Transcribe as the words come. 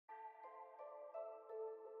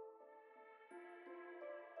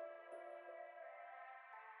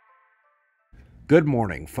Good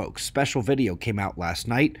morning, folks. Special video came out last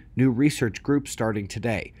night, new research group starting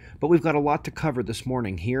today. But we've got a lot to cover this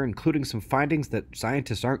morning here, including some findings that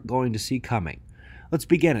scientists aren't going to see coming. Let's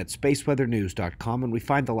begin at spaceweathernews.com, and we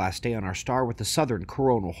find the last day on our star with the southern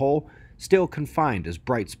coronal hole still confined as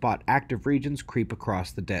bright spot active regions creep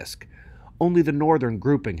across the disk. Only the northern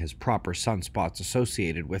grouping has proper sunspots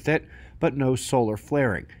associated with it, but no solar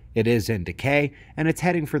flaring. It is in decay, and it's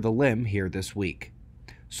heading for the limb here this week.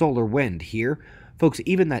 Solar wind here. Folks,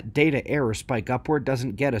 even that data error spike upward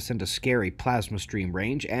doesn't get us into scary plasma stream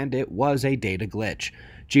range, and it was a data glitch.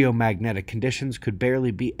 Geomagnetic conditions could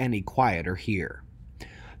barely be any quieter here.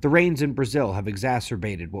 The rains in Brazil have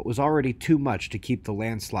exacerbated what was already too much to keep the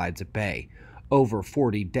landslides at bay. Over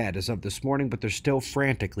 40 dead as of this morning, but they're still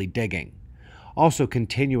frantically digging. Also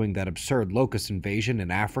continuing that absurd locust invasion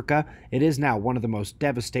in Africa, it is now one of the most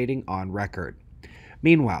devastating on record.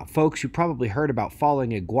 Meanwhile, folks, you probably heard about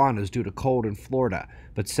falling iguanas due to cold in Florida,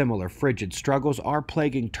 but similar frigid struggles are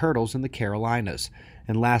plaguing turtles in the Carolinas.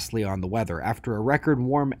 And lastly on the weather, after a record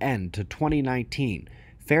warm end to 2019,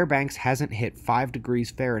 Fairbanks hasn't hit 5 degrees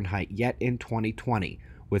Fahrenheit yet in 2020,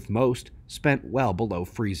 with most spent well below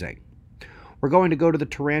freezing. We're going to go to the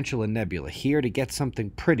Tarantula Nebula here to get something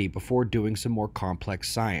pretty before doing some more complex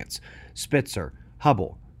science. Spitzer,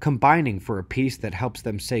 Hubble, combining for a piece that helps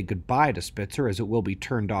them say goodbye to Spitzer, as it will be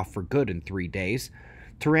turned off for good in 3 days.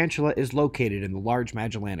 Tarantula is located in the Large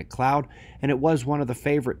Magellanic Cloud, and it was one of the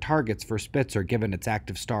favorite targets for Spitzer given its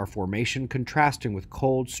active star formation contrasting with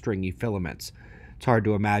cold, stringy filaments. It's hard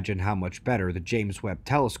to imagine how much better the James Webb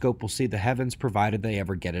Telescope will see the heavens provided they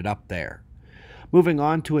ever get it up there. Moving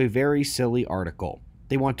on to a very silly article.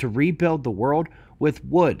 They want to rebuild the world with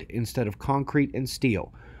wood instead of concrete and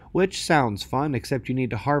steel, which sounds fun, except you need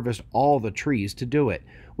to harvest all the trees to do it,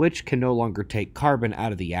 which can no longer take carbon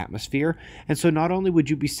out of the atmosphere, and so not only would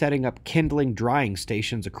you be setting up kindling drying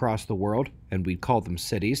stations across the world, and we'd call them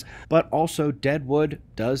cities, but also dead wood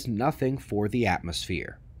does nothing for the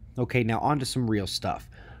atmosphere. Okay, now on to some real stuff.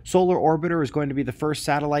 Solar Orbiter is going to be the first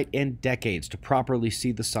satellite in decades to properly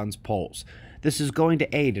see the sun's poles. This is going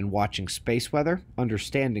to aid in watching space weather,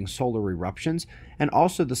 understanding solar eruptions, and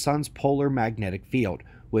also the sun's polar magnetic field,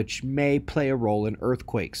 which may play a role in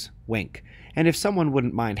earthquakes. Wink. And if someone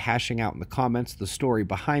wouldn't mind hashing out in the comments the story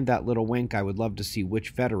behind that little wink, I would love to see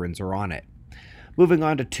which veterans are on it. Moving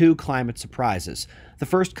on to 2 climate surprises. The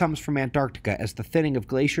first comes from Antarctica, as the thinning of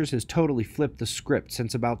glaciers has totally flipped the script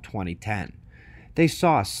since about 2010. They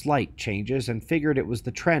saw slight changes and figured it was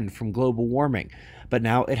the trend from global warming, but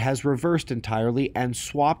now it has reversed entirely and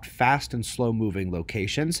swapped fast and slow-moving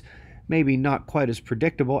locations, maybe not quite as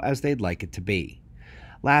predictable as they'd like it to be.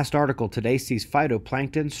 Last article today sees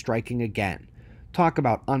phytoplankton striking again. Talk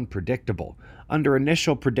about unpredictable. Under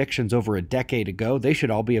initial predictions over a decade ago, they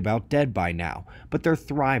should all be about dead by now, but they're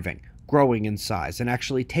thriving, growing in size, and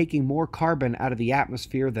actually taking more carbon out of the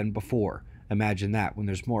atmosphere than before. Imagine that. When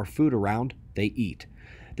there's more food around, they eat.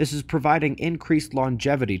 This is providing increased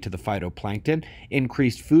longevity to the phytoplankton,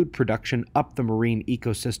 increased food production up the marine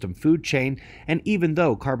ecosystem food chain, and even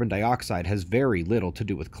though carbon dioxide has very little to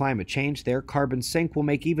do with climate change, their carbon sink will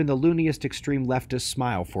make even the looniest extreme leftists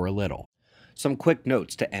smile for a little. Some quick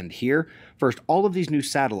notes to end here. First, all of these new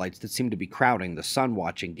satellites that seem to be crowding the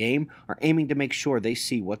sun-watching game are aiming to make sure they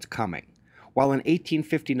see what's coming. While in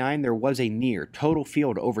 1859 there was a near total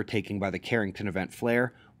field overtaking by the Carrington event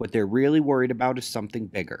flare, what they're really worried about is something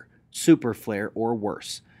bigger, super flare or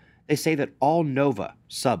worse. They say that all nova,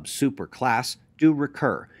 sub-super class, do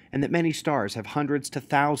recur, and that many stars have hundreds to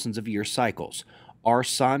thousands of year cycles. Our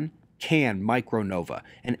sun can micronova,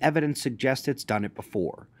 and evidence suggests it's done it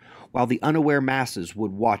before. While the unaware masses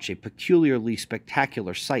would watch a peculiarly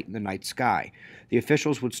spectacular sight in the night sky, the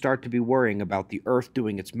officials would start to be worrying about the Earth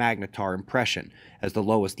doing its magnetar impression, as the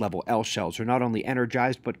lowest level L shells are not only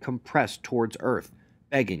energized but compressed towards Earth,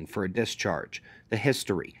 begging for a discharge. The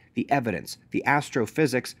history, the evidence, the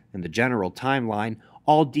astrophysics, and the general timeline,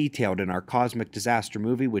 all detailed in our cosmic disaster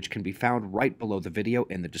movie, which can be found right below the video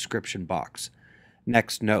in the description box.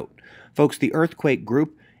 Next note. Folks, the Earthquake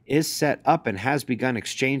group is set up and has begun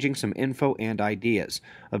exchanging some info and ideas.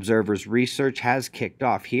 Observers' research has kicked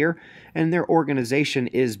off here, and their organization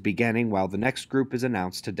is beginning while the next group is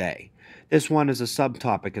announced today. This one is a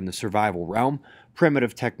subtopic in the survival realm,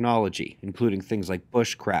 primitive technology, including things like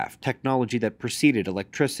bushcraft, technology that preceded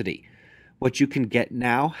electricity, what you can get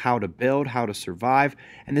now, how to build, how to survive,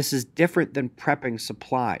 and this is different than prepping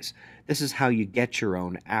supplies. This is how you get your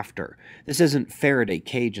own after. This isn't Faraday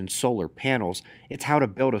cage and solar panels, it's how to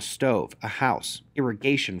build a stove, a house,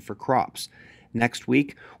 irrigation for crops. Next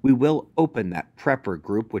week, we will open that prepper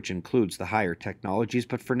group, which includes the higher technologies,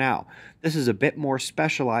 but for now, this is a bit more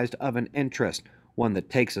specialized of an interest, one that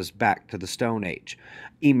takes us back to the Stone Age.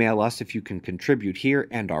 Email us if you can contribute here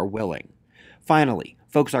and are willing. Finally,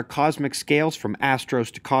 folks, our Cosmic Scales from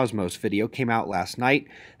Astros to Cosmos video came out last night.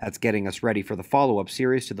 That's getting us ready for the follow-up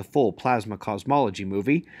series to the full Plasma Cosmology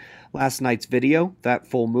movie. Last night's video, that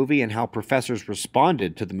full movie, and how professors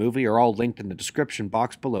responded to the movie are all linked in the description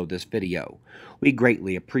box below this video. We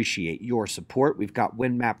greatly appreciate your support. We've got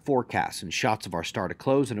wind map forecasts and shots of our star to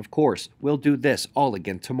close, and of course, we'll do this all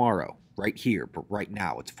again tomorrow, right here, but right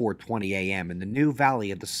now it's 4:20 a.m. in the new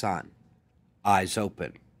Valley of the Sun. Eyes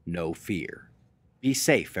open, no fear. Be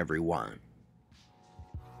safe, everyone.